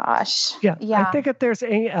my gosh. Yeah. I think if there's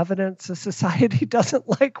any evidence a society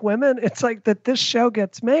doesn't like women, it's like that this show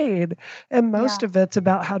gets made. And most of it's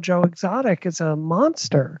about how Joe Exotic is a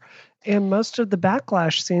monster. And most of the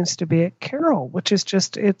backlash seems to be at Carol, which is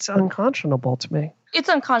just, it's unconscionable to me. It's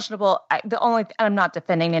unconscionable. I'm not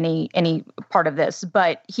defending any part of this,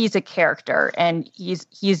 but he's a character and he's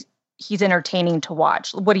entertaining to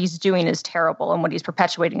watch. What he's doing is terrible and what he's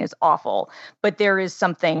perpetuating is awful. But there is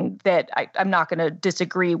something that I'm not going to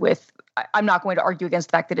disagree with. I'm not going to argue against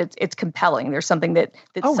the fact that it's compelling. There's something that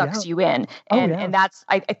sucks you in. And that's,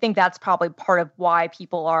 I think that's probably part of why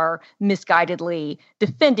people are misguidedly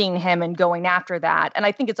defending him and going after that. And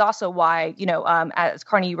I think it's also why, as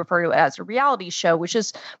Carney, you refer to it as a reality show, which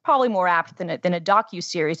is probably more apt than a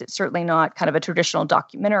docuseries. It's certainly not kind of a traditional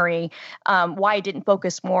documentary. Why it didn't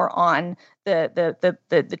focus more on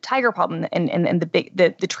the tiger problem and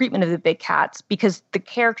the treatment of the big cats, because the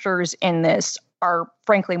characters in this are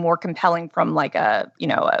frankly more compelling from like a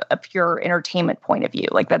pure entertainment point of view.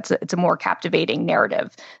 Like it's a more captivating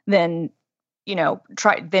narrative than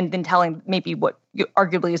telling maybe what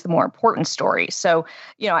arguably is the more important story. So,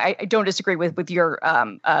 I don't disagree with your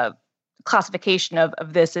classification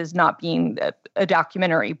of this as not being a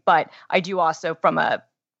documentary, but I do also from a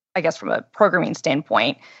programming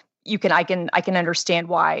standpoint, I can understand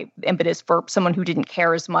why the impetus for someone who didn't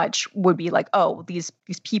care as much would be like, oh, these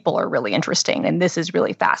people are really interesting and this is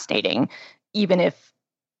really fascinating, even if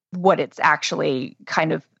what it's actually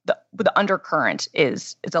kind of the undercurrent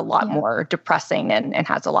is a lot more depressing and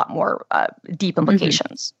has a lot more deep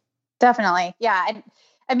implications. Definitely. Yeah. And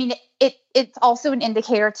I mean, it's also an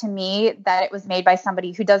indicator to me that it was made by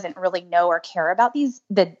somebody who doesn't really know or care about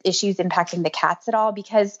the issues impacting the cats at all.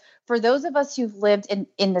 Because for those of us who've lived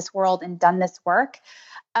in this world and done this work,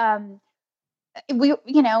 Joe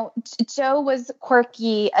was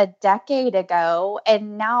quirky a decade ago.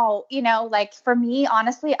 And now, like for me,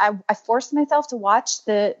 honestly, I forced myself to watch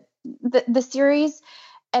the series.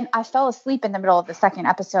 And I fell asleep in the middle of the second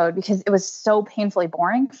episode because it was so painfully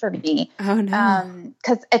boring for me. Oh no.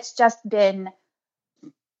 Because it's just been,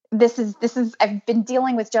 I've been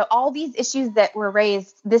dealing with Joe, all these issues that were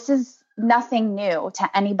raised. This is nothing new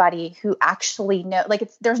to anybody who actually know, like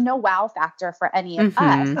there's no wow factor for any of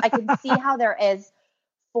us. I can see how there is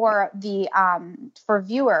for for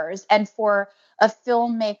viewers and for a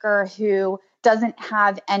filmmaker who doesn't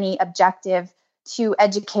have any objective to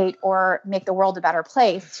educate or make the world a better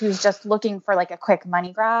place, who's just looking for like a quick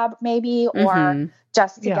money grab maybe, or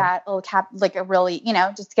just to get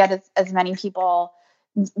just get as many people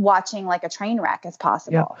watching like a train wreck as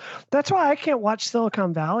possible. Yeah. That's why I can't watch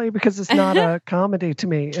Silicon Valley, because it's not a comedy to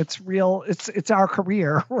me. It's real. It's our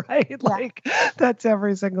career, right? Yeah. Like that's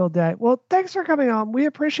every single day. Well, thanks for coming on. We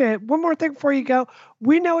appreciate it. One more thing before you go.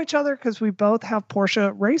 We know each other because we both have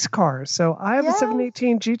Porsche race cars. So I have a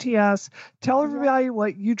 718 GTS. Tell everybody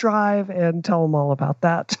what you drive and tell them all about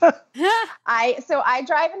that. I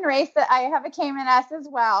drive and race. I have a Cayman S as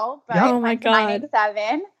well. But oh my God.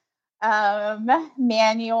 987.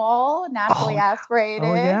 Manual, naturally aspirated.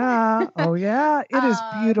 Oh yeah. It is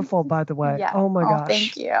beautiful, by the way. Yeah. Oh my gosh.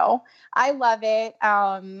 Thank you. I love it.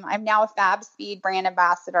 I'm now a Fab Speed brand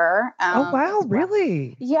ambassador. Oh wow,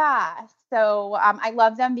 really? Yeah. So I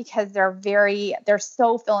love them because they're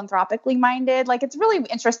so philanthropically minded. Like it's really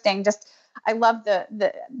interesting. I love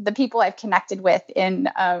the people I've connected with in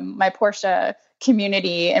my Porsche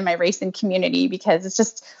community and my racing community, because it's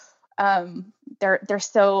just they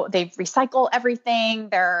recycle everything.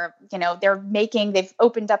 They've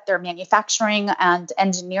opened up their manufacturing and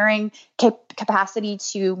engineering capacity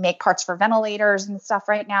to make parts for ventilators and stuff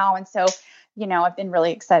right now. And so, I've been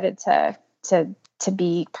really excited to to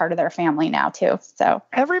be part of their family now too. So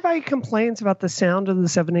everybody complains about the sound of the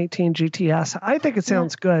 718 GTS. I think it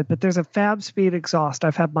sounds good, but there's a Fab Speed exhaust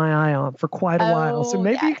I've had my eye on for quite a while. So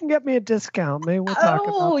maybe you can get me a discount. Maybe we'll talk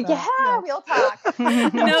about that. We'll talk.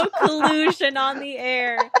 No collusion on the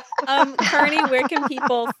air. Kearney, where can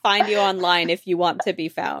people find you online if you want to be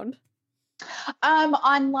found?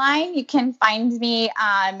 Online, you can find me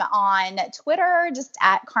on Twitter, just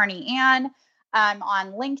at Kearney Ann. I'm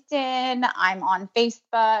on LinkedIn. I'm on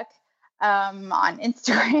Facebook. On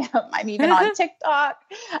Instagram. I'm even on TikTok.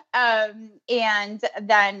 And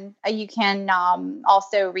then you can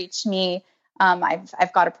also reach me.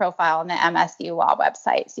 I've got a profile on the MSU Law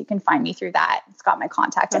website, so you can find me through that. It's got my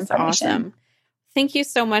contact information. Awesome. Thank you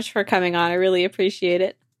so much for coming on. I really appreciate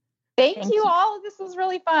it. Thank you all. This was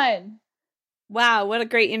really fun. Wow, what a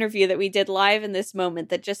great interview that we did live in this moment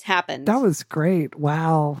that just happened. That was great.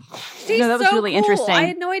 Wow. That was really interesting. I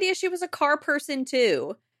had no idea she was a car person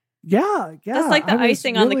too. Yeah. That's like the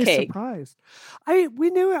icing on the cake. Surprised. I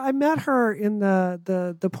met her in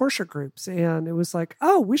the Porsche groups, and it was like,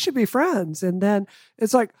 oh, we should be friends. And then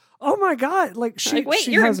it's like, oh my God,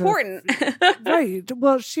 you're important. Right.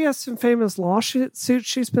 Well, she has some famous lawsuits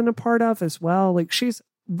she's been a part of as well. Like, she's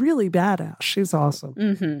really badass. She's awesome.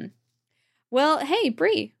 Mm-hmm. Well, hey,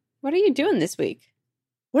 Bree, what are you doing this week?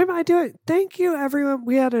 What am I doing? Thank you, everyone.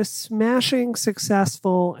 We had a smashing,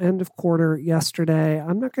 successful end of quarter yesterday.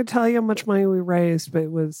 I'm not going to tell you how much money we raised, but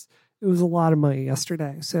it was a lot of money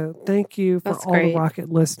yesterday. So thank you for all the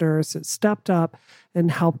Rocket listeners that stepped up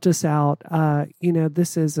and helped us out.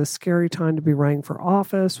 This is a scary time to be running for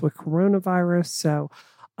office with coronavirus. So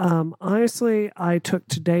honestly, I took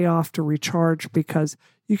today off to recharge because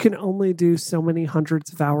you can only do so many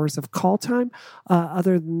hundreds of hours of call time.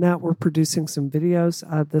 Other than that, we're producing some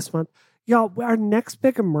videos this month. Y'all, our next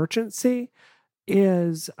big emergency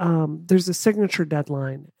is there's a signature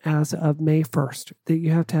deadline as of May 1st that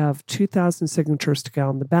you have to have 2,000 signatures to get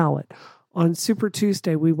on the ballot. On Super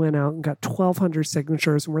Tuesday, we went out and got 1,200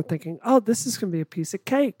 signatures, and we're thinking, oh, this is going to be a piece of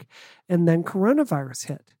cake. And then coronavirus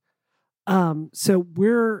hit. So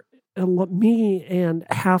me and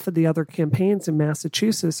half of the other campaigns in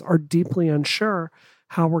Massachusetts are deeply unsure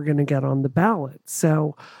how we're going to get on the ballot.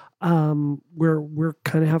 So we're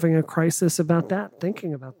kind of having a crisis about that,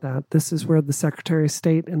 thinking about that. This is where the Secretary of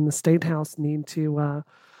State and the State House need to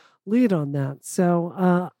lead on that.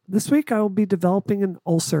 So this week I will be developing an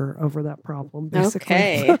ulcer over that problem, basically.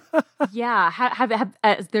 Okay. Yeah.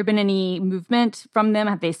 Has there been any movement from them?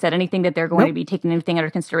 Have they said anything that they're going to be taking anything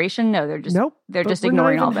under consideration? No, they're just They're just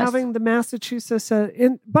ignoring all this. We're not even having the Massachusetts,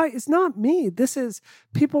 but it's not me. This is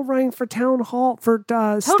people running for town hall, for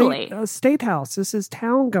state house. This is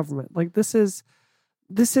town government. Like, this is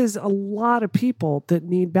a lot of people that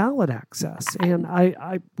need ballot access. And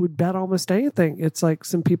I would bet almost anything it's like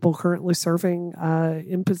some people currently serving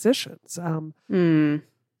in positions.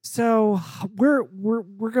 So we're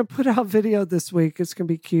going to put out video this week. It's going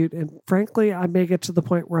to be cute. And frankly, I may get to the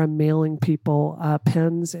point where I'm mailing people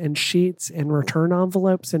pens and sheets and return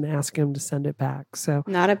envelopes and asking them to send it back. So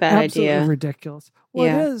not a bad idea. Ridiculous. Well,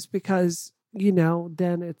 it is because,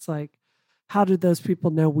 then it's like, how did those people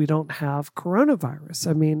know we don't have coronavirus?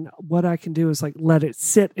 I mean, what I can do is like let it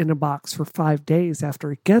sit in a box for 5 days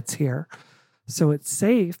after it gets here, so it's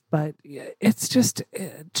safe. But it's just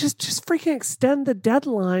freaking extend the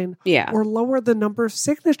deadline, or lower the number of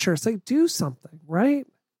signatures. Like, do something, right?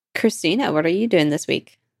 Christina, what are you doing this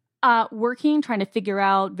week? Working, trying to figure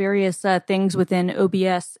out various things within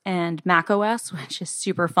OBS and macOS, which is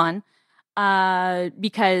super fun.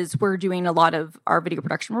 Because we're doing a lot of our video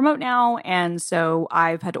production remote now. And so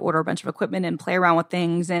I've had to order a bunch of equipment and play around with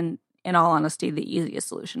things. And in all honesty, the easiest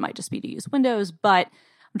solution might just be to use Windows. But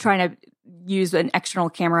I'm trying to use an external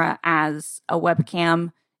camera as a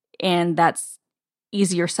webcam. And that's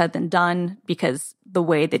easier said than done because the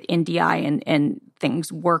way that NDI and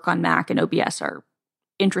things work on Mac and OBS are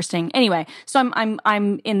interesting. Anyway, so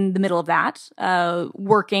I'm in the middle of that,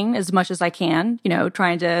 working as much as I can,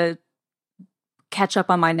 trying to catch up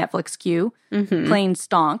on my Netflix queue, playing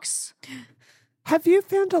stonks. Have you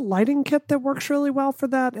found a lighting kit that works really well for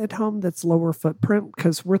that at home that's lower footprint?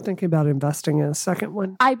 Because we're thinking about investing in a second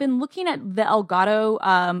one. I've been looking at the Elgato.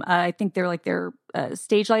 I think they're like their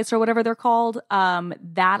stage lights or whatever they're called.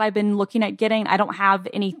 That I've been looking at getting. I don't have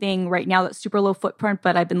anything right now that's super low footprint,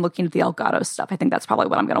 but I've been looking at the Elgato stuff. I think that's probably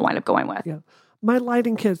what I'm going to wind up going with. Yeah. My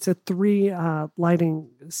lighting kit's a 3 lighting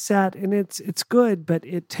set, and it's good, but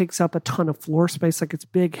it takes up a ton of floor space. Like, it's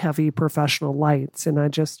big, heavy, professional lights, and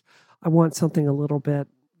I want something a little bit,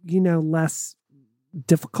 less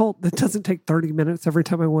difficult. That doesn't take 30 minutes every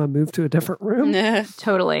time I want to move to a different room.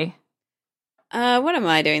 Totally. What am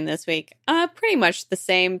I doing this week? Pretty much the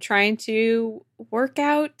same. Trying to work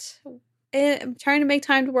out. I'm trying to make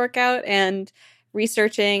time to work out and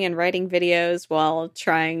researching and writing videos while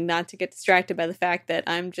trying not to get distracted by the fact that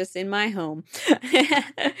I'm just in my home.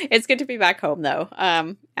 It's good to be back home though.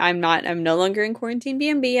 I'm no longer in quarantine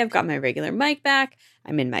B&B. I've got my regular mic back.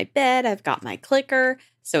 I'm in my bed. I've got my clicker.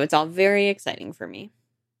 So it's all very exciting for me.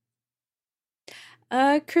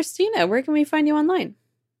 Christina, where can we find you online?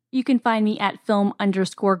 You can find me at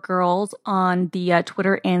film_girls on the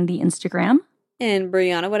Twitter and the Instagram. And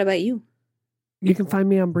Brianna, what about you? You can find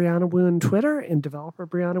me on Brianna Wu on Twitter and developer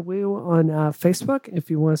Brianna Wu on Facebook. If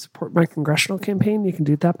you want to support my congressional campaign, you can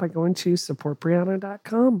do that by going to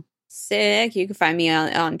supportbrianna.com. Sick. You can find me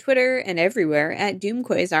on Twitter and everywhere at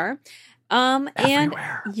DoomQuasar.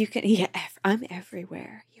 Everywhere. And you can, I'm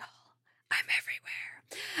everywhere, y'all. I'm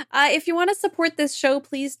everywhere. If you want to support this show,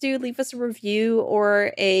 please do leave us a review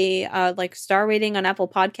or a star rating on Apple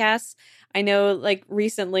Podcasts. I know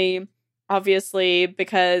recently, obviously,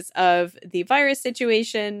 because of the virus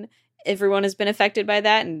situation, everyone has been affected by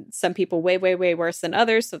that, and some people way, way, way worse than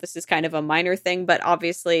others. So this is kind of a minor thing, but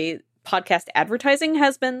obviously podcast advertising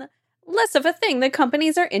has been less of a thing that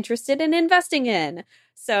companies are interested in investing in.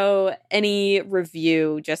 So any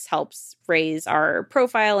review just helps raise our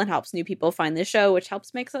profile and helps new people find the show, which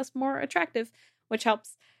helps makes us more attractive, which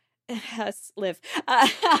helps us live.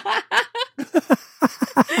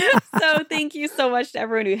 So thank you so much to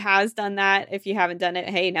everyone who has done that. If you haven't done it,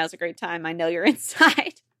 hey, now's a great time. I know you're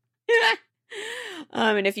inside.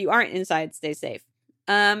 And if you aren't inside, stay safe.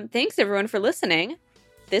 Thanks everyone for listening.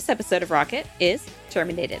 This episode of Rocket is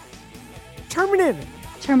terminated. Terminated.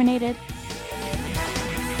 Terminated.